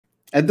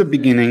At the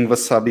beginning,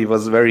 Wasabi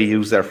was very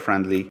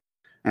user-friendly,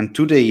 and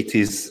today it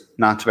is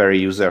not very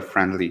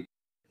user-friendly.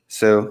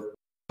 So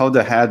how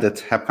the hell that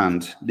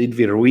happened? Did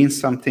we ruin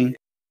something?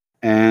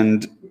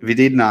 And we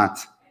did not.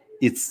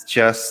 It's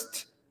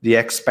just the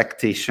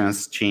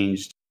expectations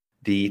changed.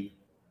 The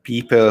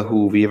people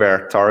who we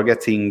were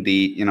targeting,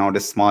 the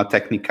small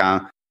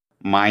technical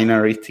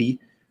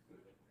minority,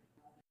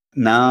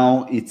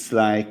 now it's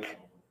like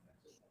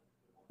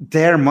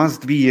there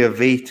must be a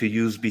way to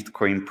use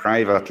Bitcoin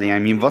privately. I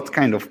mean, what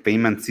kind of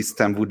payment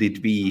system would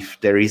it be if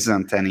there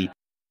isn't any?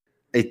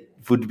 It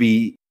would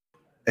be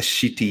a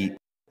shitty,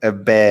 a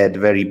bad,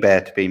 very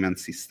bad payment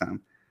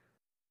system.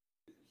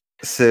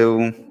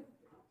 So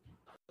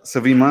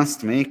we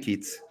must make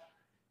it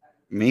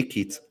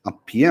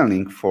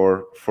appealing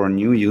for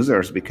new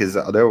users, because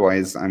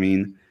otherwise, I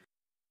mean,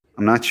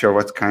 I'm not sure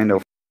what kind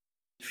of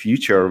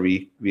future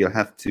we will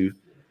have to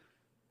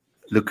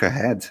look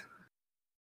ahead.